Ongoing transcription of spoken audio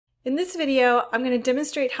In this video, I'm going to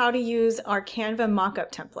demonstrate how to use our Canva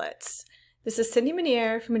mockup templates. This is Cindy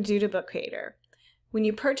Minier from Aududu Book Creator. When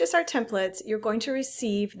you purchase our templates, you're going to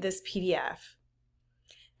receive this PDF.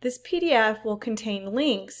 This PDF will contain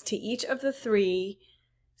links to each of the 3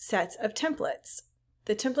 sets of templates.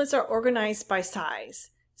 The templates are organized by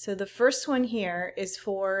size. So the first one here is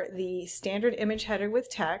for the standard image header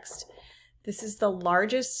with text. This is the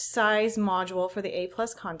largest size module for the A+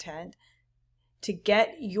 content. To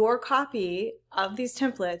get your copy of these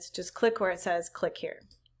templates, just click where it says click here.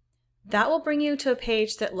 That will bring you to a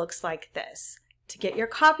page that looks like this. To get your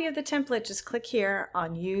copy of the template, just click here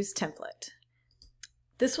on Use Template.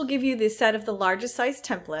 This will give you the set of the largest size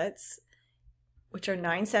templates, which are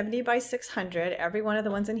 970 by 600. Every one of the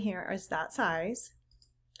ones in here is that size.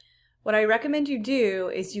 What I recommend you do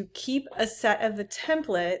is you keep a set of the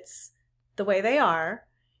templates the way they are,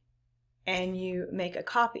 and you make a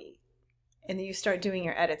copy. And then you start doing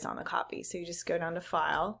your edits on the copy. So you just go down to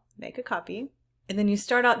File, make a copy, and then you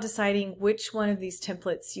start out deciding which one of these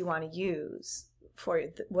templates you want to use for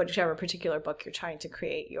whichever particular book you're trying to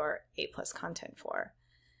create your A+ content for.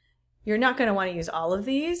 You're not going to want to use all of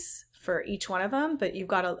these for each one of them, but you've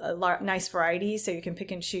got a nice variety, so you can pick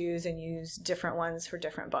and choose and use different ones for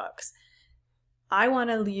different books. I want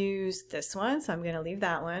to use this one, so I'm going to leave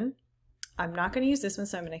that one. I'm not going to use this one,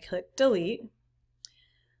 so I'm going to click Delete.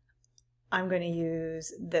 I'm going to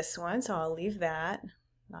use this one, so I'll leave that.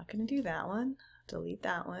 Not going to do that one. Delete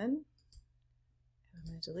that one. I'm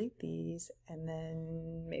going to delete these, and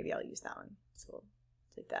then maybe I'll use that one. So we'll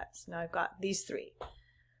delete that. So now I've got these 3.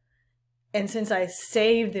 And since I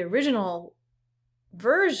saved the original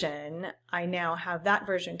version, I now have that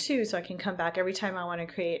version too, so I can come back every time I want to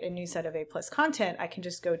create a new set of A+ content. I can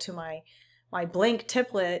just go to my blank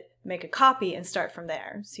template, make a copy, and start from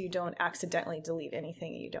there, so you don't accidentally delete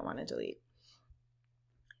anything you don't want to delete.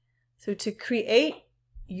 So to create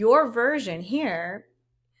your version here,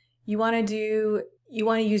 you want to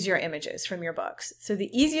use your images from your books. So the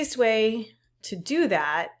easiest way to do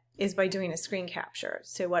that is by doing a screen capture.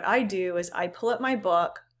 So what I do is I pull up my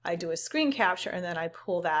book, I do a screen capture, and then I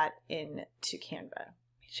pull that into Canva. Let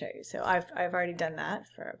me show you. So I've already done that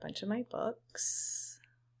for a bunch of my books.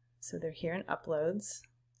 So they're here in Uploads.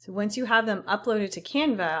 So once you have them uploaded to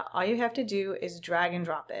Canva, all you have to do is drag and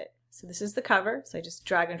drop it. So this is the cover, so I just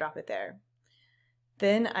drag and drop it there.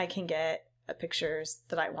 Then I can get pictures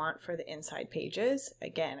that I want for the inside pages.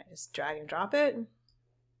 Again, I just drag and drop it,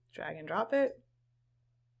 drag and drop it.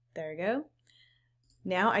 There you go.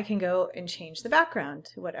 Now I can go and change the background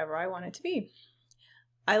to whatever I want it to be.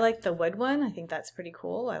 I like the wood one. I think that's pretty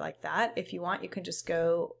cool. I like that. If you want, you can just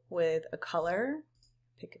go with a color.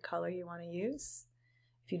 Pick a color you want to use.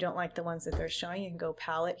 If you don't like the ones that they're showing, you can go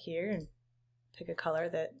palette here and pick a color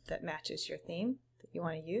that matches your theme that you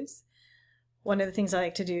want to use. One of the things I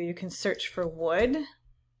like to do, you can search for wood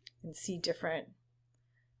and see different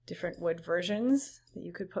wood versions that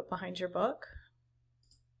you could put behind your book.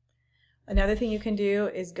 Another thing you can do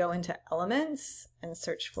is go into Elements and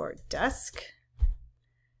search for desk,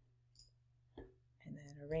 and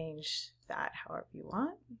then arrange that however you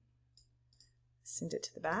want. Send it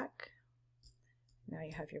to the back. Now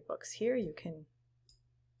you have your books here. You can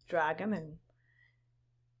drag them and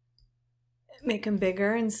make them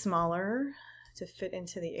bigger and smaller to fit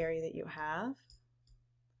into the area that you have.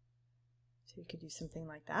 So you could do something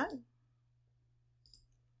like that.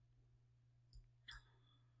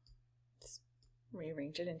 Just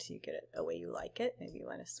rearrange it until you get it the way you like it. Maybe you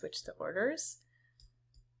want to switch the orders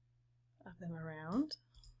of them around.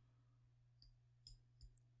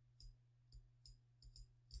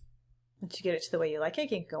 Once you get it to the way you like it, you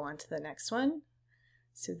can go on to the next one.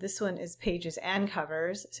 So this one is pages and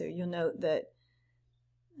covers. So you'll note that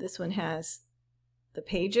this one has the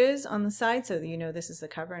pages on the side, so you know this is the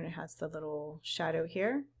cover, and it has the little shadow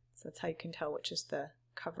here. So that's how you can tell which is the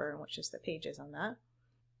cover and which is the pages on that.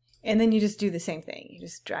 And then you just do the same thing. You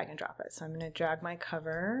just drag and drop it. So I'm going to drag my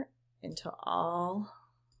cover into all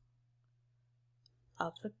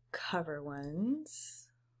of the cover ones.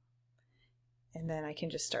 And then I can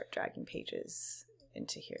just start dragging pages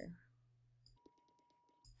into here.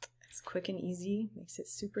 It's quick and easy, makes it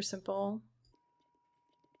super simple.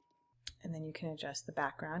 And then you can adjust the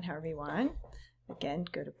background however you want. Again,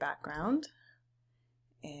 go to background,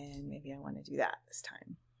 and maybe I want to do that this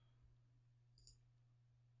time.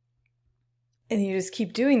 And you just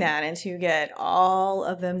keep doing that until you get all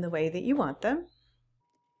of them the way that you want them.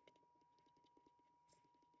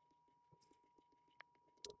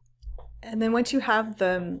 And then once you have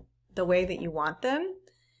them the way that you want them,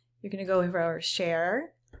 you're going to go over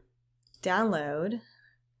Share, Download,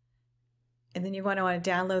 And then you're going to want to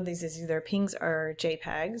download these as either PNGs or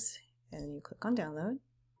JPEGs. And then you click on download.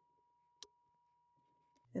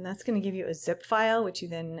 And that's going to give you a zip file, which you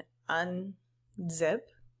then unzip.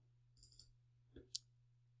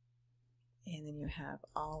 And then you have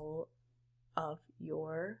all of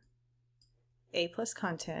your A+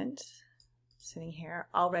 content sitting here,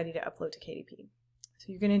 all ready to upload to KDP. So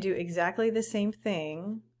you're going to do exactly the same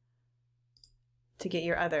thing to get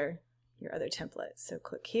your other templates. So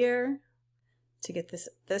click here to get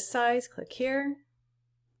this size. Click here,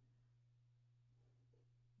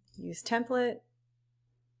 use template,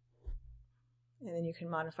 and then you can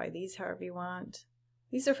modify these however you want.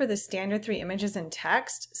 These are for the standard 3 images and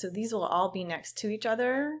text, so these will all be next to each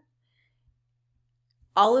other.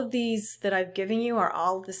 All of these that I've given you are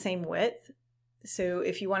all the same width. So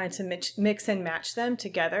if you wanted to mix and match them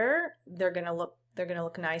together, they're gonna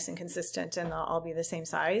look nice and consistent, and they'll all be the same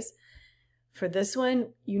size. For this one,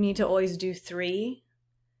 you need to always do 3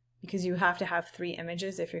 because you have to have 3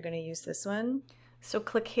 images if you're gonna use this one. So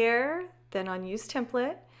click here, then on Use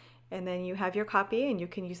Template, and then you have your copy and you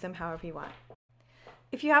can use them however you want.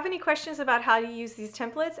 If you have any questions about how to use these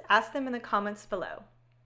templates, ask them in the comments below.